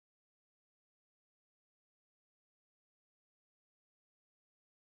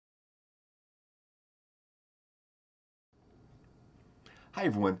Hi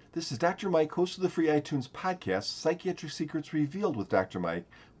everyone, this is Dr. Mike, host of the free iTunes podcast, Psychiatric Secrets Revealed with Dr. Mike,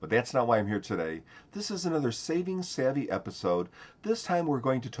 but that's not why I'm here today. This is another Saving Savvy episode. This time we're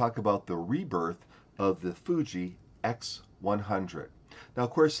going to talk about the rebirth of the Fuji X100. Now, of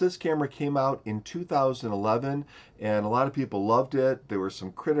course, this camera came out in 2011, and a lot of people loved it. There were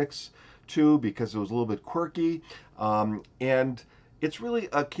some critics, too, because it was a little bit quirky, and it's really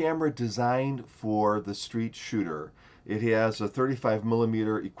a camera designed for the street shooter. It has a 35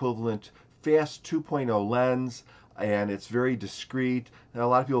 millimeter equivalent fast 2.0 lens, and it's very discreet. And a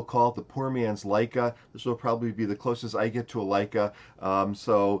lot of people call it the poor man's Leica. This will probably be the closest I get to a Leica,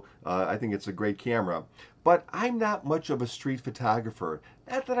 so I think it's a great camera. But I'm not much of a street photographer.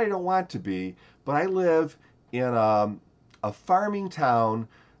 Not that I don't want to be, but I live in a farming town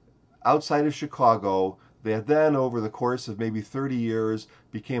outside of Chicago that then, over the course of maybe 30 years,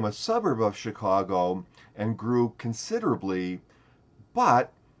 became a suburb of Chicago and grew considerably.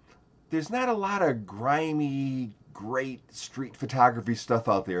 But there's not a lot of grimy, great street photography stuff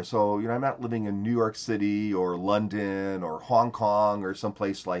out there. So, I'm not living in New York City or London or Hong Kong or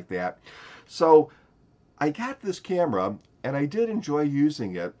someplace like that. So I got this camera and I did enjoy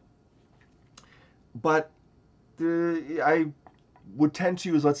using it, but I would tend to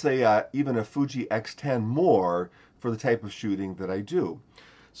use, let's say, even a Fuji X10 more for the type of shooting that I do.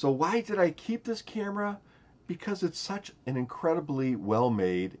 So why did I keep this camera? Because it's such an incredibly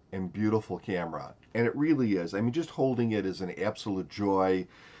well-made and beautiful camera. And it really is. I mean, just holding it is an absolute joy.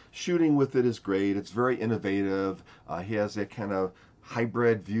 Shooting with it is great. It's very innovative. He has that kind of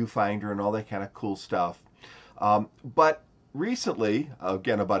hybrid viewfinder and all that kind of cool stuff. But recently,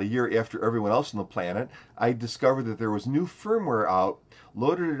 again, about a year after everyone else on the planet, I discovered that there was new firmware out,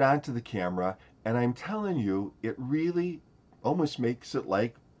 loaded it onto the camera, and I'm telling you, it really almost makes it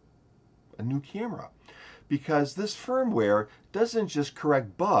like a new camera. Because this firmware doesn't just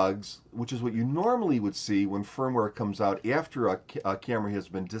correct bugs, which is what you normally would see when firmware comes out after a camera has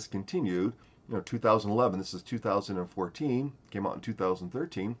been discontinued. 2011, this is 2014, came out in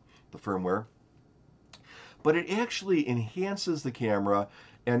 2013, the firmware. But it actually enhances the camera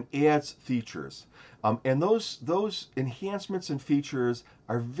and adds features. And those enhancements and features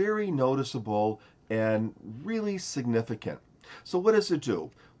are very noticeable and really significant. So what does it do?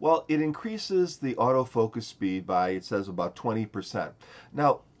 Well, it increases the autofocus speed by, it says, about 20%.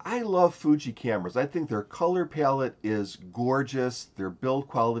 Now, I love Fuji cameras. I think their color palette is gorgeous. Their build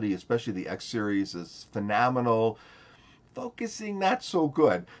quality, especially the X series, is phenomenal. Focusing, not so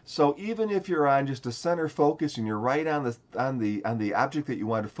good. So even if you're on just a center focus and you're right on the object that you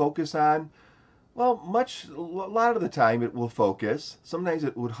want to focus on, well, a lot of the time it will focus. Sometimes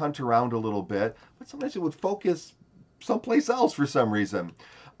it would hunt around a little bit, but sometimes it would focus someplace else for some reason.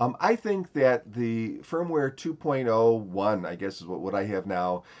 I think that the firmware 2.01, I guess is what I have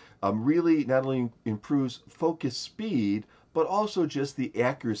now, really not only improves focus speed, but also just the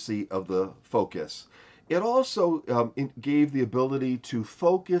accuracy of the focus. It also gave the ability to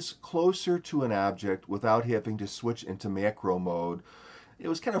focus closer to an object without having to switch into macro mode. It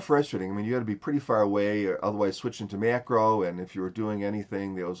was kind of frustrating. I mean, you had to be pretty far away, or otherwise switch into macro, and if you were doing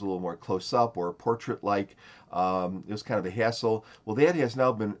anything that was a little more close-up or portrait-like, it was kind of a hassle. Well, that has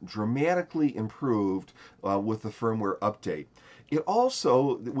now been dramatically improved with the firmware update. It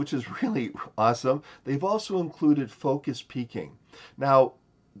also, which is really awesome, they've also included focus peaking. Now,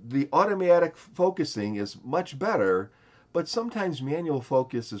 the automatic focusing is much better, but sometimes manual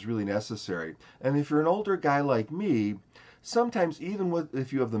focus is really necessary. And if you're an older guy like me, sometimes even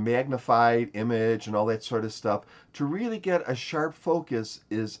if you have the magnified image and all that sort of stuff, to really get a sharp focus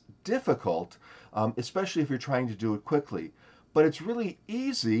is difficult, especially if you're trying to do it quickly. But it's really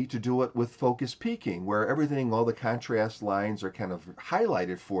easy to do it with focus peaking, where everything, all the contrast lines are kind of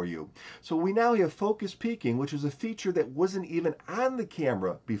highlighted for you. So we now have focus peaking, which is a feature that wasn't even on the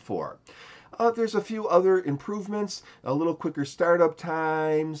camera before. There's a few other improvements, a little quicker startup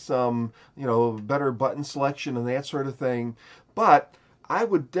time, some, better button selection and that sort of thing. But I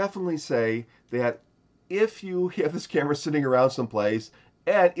would definitely say that if you have this camera sitting around someplace,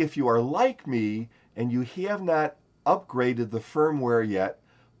 and if you are like me and you have not upgraded the firmware yet,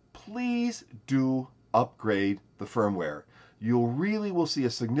 please do upgrade the firmware. You really will see a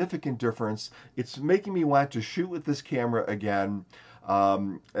significant difference. It's making me want to shoot with this camera again.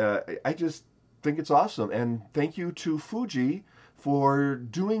 I just think it's awesome. And thank you to Fuji for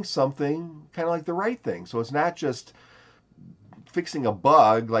doing something kind of like the right thing. So it's not just fixing a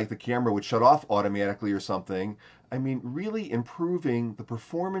bug like the camera would shut off automatically or something. I mean, really improving the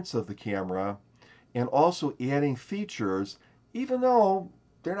performance of the camera and also adding features, even though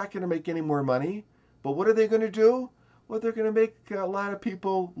they're not going to make any more money. But what are they going to do? well, they're going to make a lot of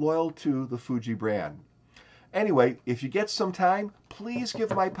people loyal to the Fuji brand. Anyway, if you get some time, please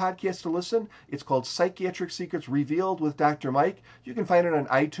give my podcast a listen. It's called Psychiatric Secrets Revealed with Dr. Mike. You can find it on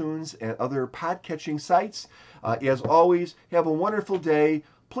iTunes and other podcatching sites. As always, have a wonderful day.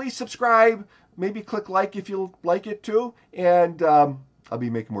 Please subscribe. Maybe click like if you like it too. And I'll be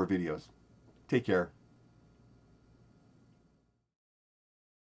making more videos. Take care.